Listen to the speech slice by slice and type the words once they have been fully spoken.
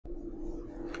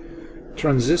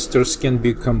transistors can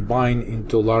be combined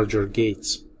into larger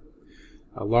gates.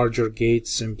 Larger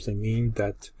gates simply mean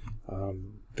that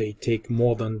they take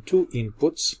more than two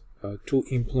inputs to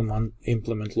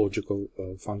implement logical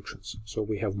functions. So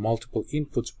we have multiple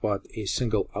inputs but a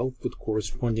single output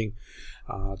corresponding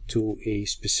to a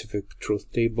specific truth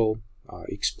table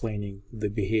explaining the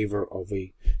behavior of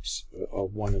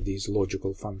one of these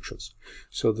logical functions.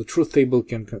 So the truth table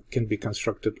can be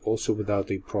constructed also without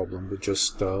a problem. We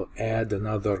just add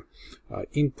another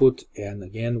input, and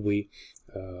again we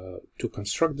to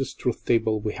construct this truth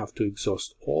table we have to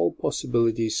exhaust all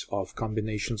possibilities of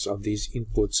combinations of these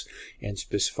inputs and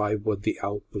specify what the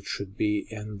output should be,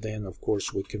 and then of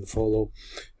course we can follow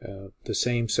the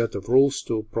same set of rules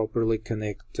to properly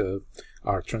connect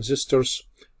our transistors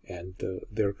and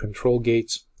their control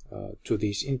gates to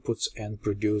these inputs and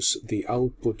produce the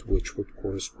output which would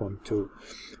correspond to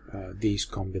these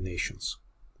combinations.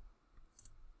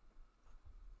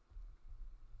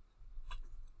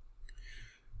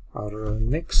 Our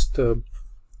next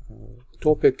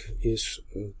topic is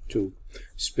to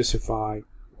specify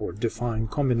or define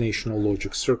combinational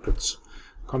logic circuits.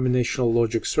 Combinational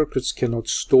logic circuits cannot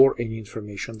store any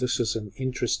information. This is an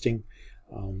interesting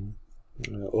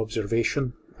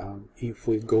observation. If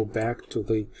we go back to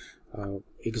the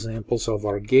examples of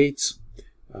our gates,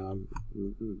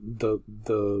 the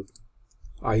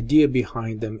idea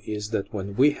behind them is that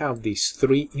when we have these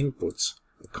three inputs,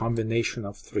 a combination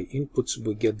of three inputs,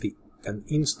 we get an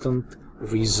instant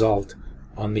result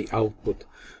on the output.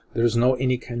 There's no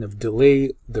any kind of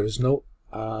delay. There's no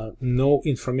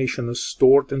information is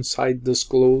stored inside this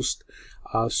closed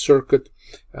circuit.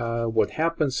 What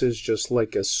happens is just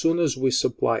like as soon as we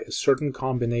supply a certain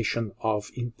combination of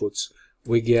inputs,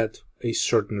 we get a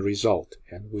certain result,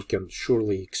 and we can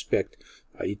surely expect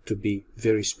it to be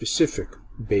very specific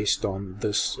based on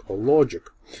this logic.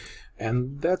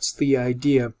 And that's the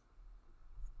idea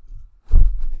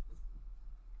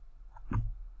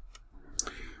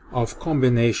of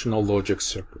combinational logic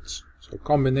circuits. So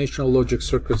combinational logic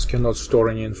circuits cannot store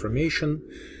any information.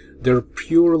 They're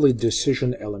purely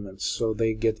decision elements, so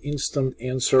they get instant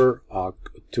answer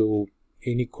to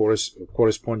any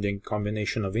corresponding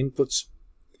combination of inputs.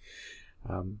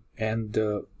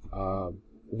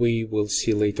 We will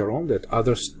see later on that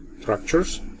other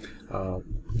structures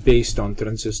based on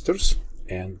transistors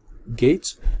and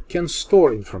gates can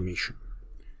store information.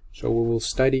 So we will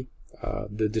study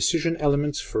the decision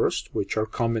elements first, which are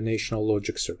combinational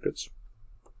logic circuits.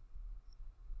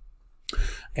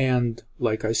 And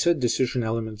like I said, decision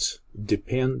elements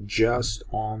depend just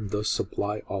on the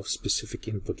supply of specific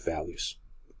input values.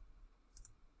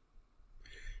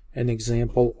 An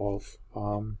example of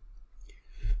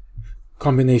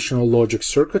combinational logic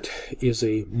circuit is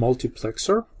a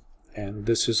multiplexer, and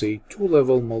this is a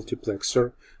two-level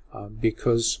multiplexer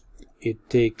because it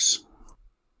takes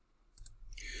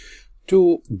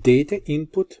two data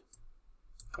input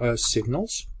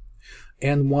signals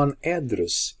and one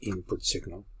address input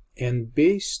signal, and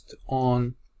based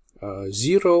on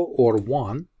 0 or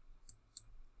 1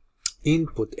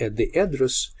 input at the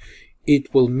address,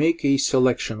 it will make a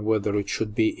selection whether it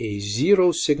should be a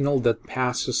 0 signal that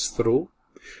passes through,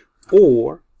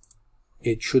 or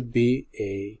it should be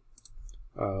a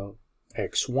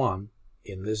x1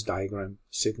 in this diagram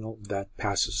signal that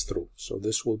passes through. So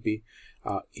this will be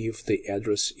if the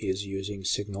address is using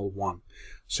signal 1.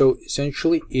 So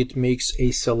essentially it makes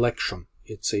a selection.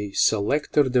 It's a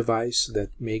selector device that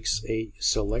makes a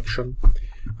selection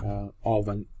of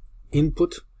an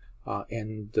input,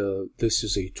 and this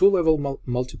is a two-level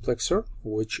multiplexer,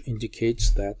 which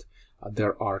indicates that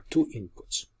there are two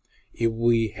inputs. If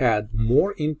we had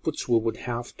more inputs, we would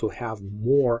have to have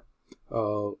more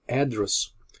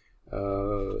address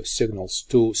signals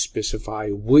to specify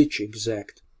which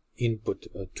exact input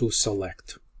to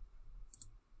select.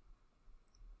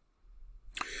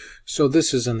 So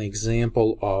this is an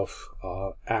example of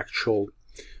actual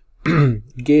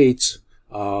gates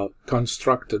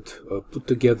constructed, put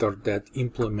together, that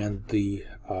implement the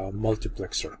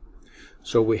multiplexer.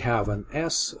 So we have an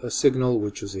S signal,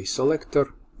 which is a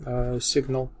selector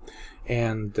signal,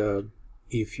 and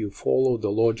if you follow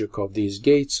the logic of these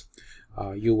gates,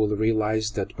 you will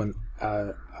realize that when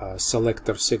a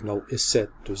selector signal is set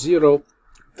to 0,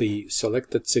 the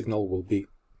selected signal will be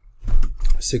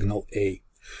signal A,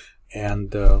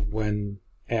 and when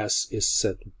S is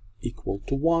set equal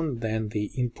to 1, then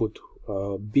the input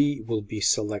B will be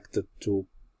selected to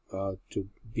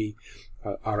be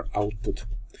our output.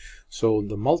 So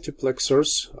the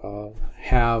multiplexers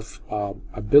have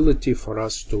ability for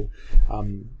us to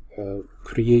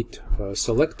create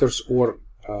selectors or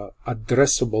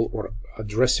addressable or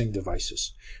addressing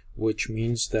devices, which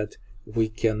means that we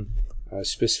can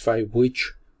specify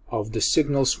which of the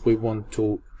signals we want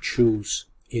to choose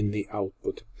in the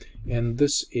output. And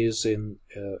this is in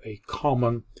a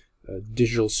common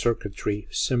digital circuitry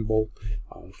symbol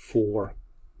for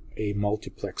a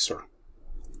multiplexer.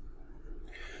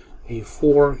 A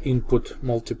 4-input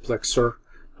multiplexer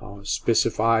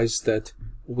specifies that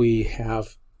we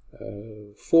have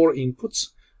 4 inputs,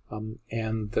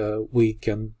 and we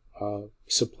can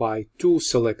supply 2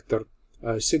 selector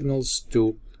signals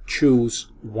to choose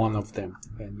one of them.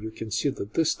 And you can see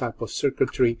that this type of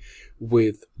circuitry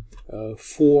with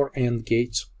 4 AND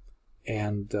gates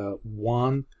and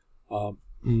 1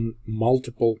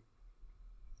 multiple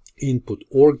input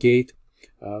OR gate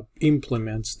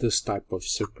implements this type of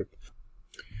circuit.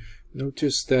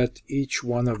 Notice that each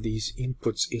one of these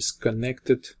inputs is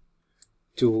connected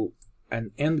to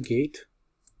an AND gate,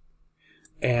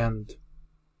 and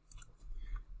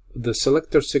the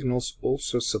selector signals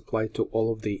also supply to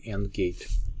all of the AND gate.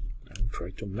 I'll try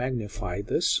to magnify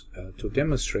this to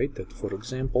demonstrate that, for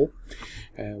example,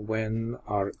 when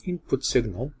our input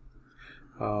signal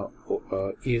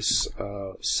is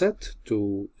set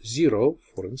to 0,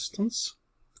 for instance,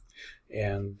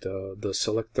 and the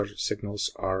selector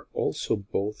signals are also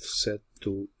both set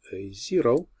to a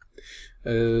 0,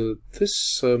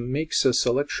 this makes a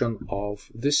selection of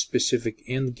this specific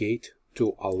AND gate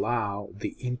to allow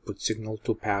the input signal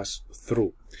to pass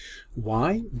through.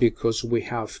 Why? Because we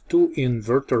have 2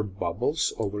 inverter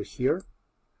bubbles over here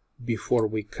before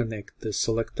we connect the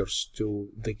selectors to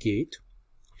the gate.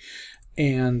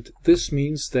 And this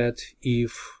means that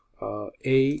if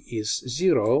A is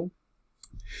 0,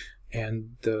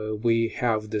 and we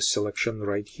have this selection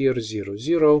right here, 0,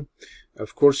 0,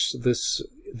 of course this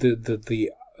the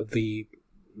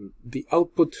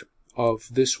output of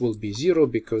this will be 0,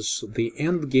 because the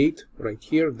AND gate right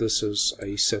here, this is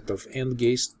a set of AND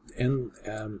gates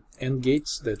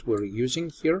that we're using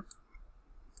here,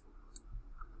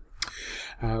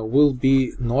 will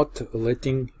be not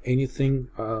letting anything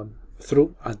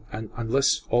through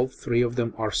unless all 3 of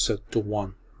them are set to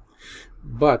 1.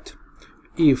 But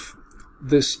if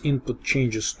this input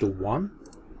changes to 1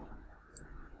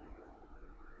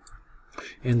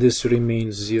 and this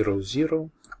remains 0,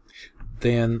 0,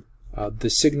 then the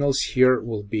signals here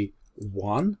will be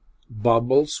 1.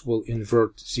 Bubbles will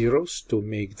invert zeros to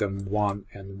make them 1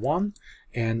 and 1.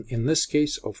 And in this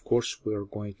case, of course, we're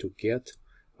going to get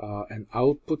an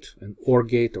output. An OR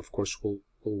gate, of course, will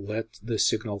let the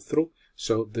signal through.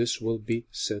 So this will be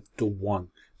set to 1.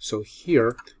 So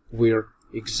here we're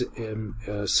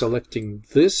selecting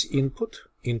this input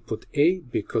A,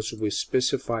 because we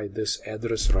specify this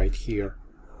address right here.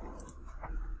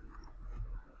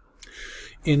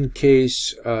 In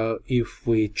case if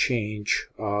we change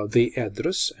the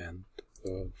address, and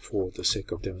for the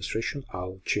sake of demonstration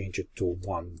I'll change it to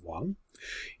 1, 1.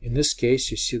 In this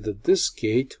case you see that this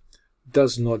gate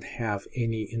does not have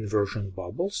any inversion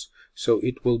bubbles, so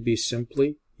it will be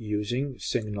simply using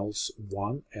signals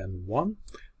 1 and 1,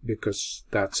 because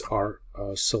that's our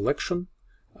selection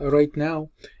right now.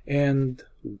 And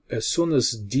as soon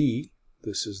as D,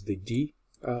 this is the D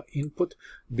input,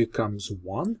 becomes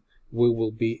 1, we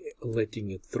will be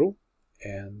letting it through,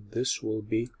 and this will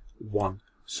be 1.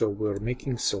 So we're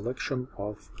making selection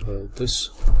of this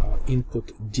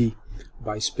input D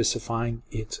by specifying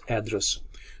its address,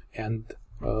 and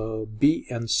B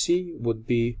and C would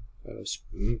be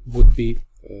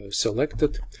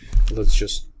selected. Let's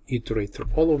just iterate through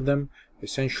all of them.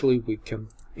 Essentially, we can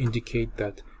indicate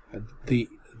that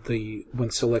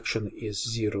when selection is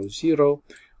 0, 0,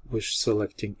 we're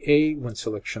selecting A. When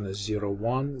selection is 0,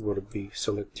 1, we'll be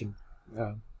selecting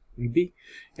B,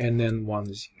 and then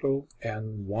 1, 0,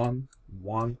 and 1,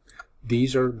 1.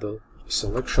 These are the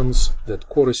selections that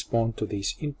correspond to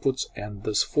these inputs, and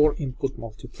this 4-input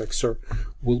multiplexer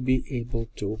will be able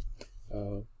to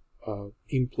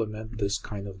implement this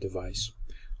kind of device.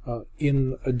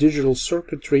 In a digital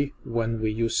circuitry, when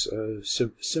we use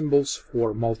symbols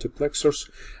for multiplexers,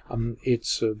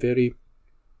 it's very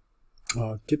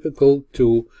typical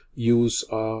to use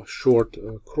a short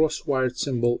cross-wired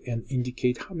symbol and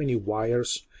indicate how many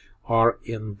wires are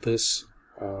in this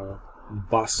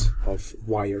bus of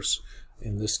wires.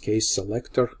 In this case,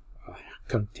 selector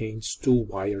contains 2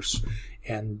 wires,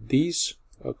 and these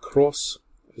cross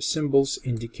symbols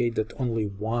indicate that only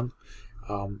one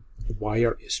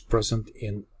wire is present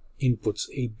in inputs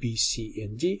A, B, C,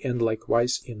 and D, and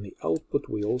likewise in the output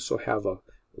we also have a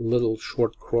little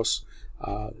short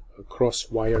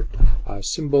cross-wired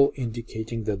symbol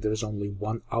indicating that there's only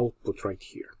one output right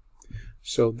here.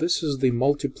 So this is the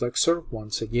multiplexer.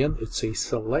 Once again, it's a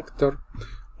selector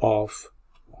of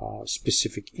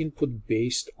specific input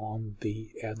based on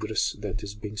the address that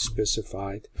is being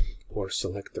specified, or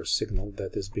selector signal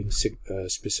that is being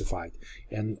specified.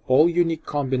 And all unique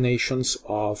combinations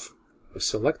of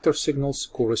selector signals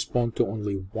correspond to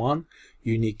only one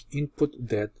unique input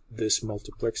that this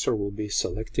multiplexer will be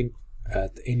selecting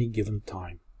at any given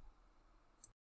time.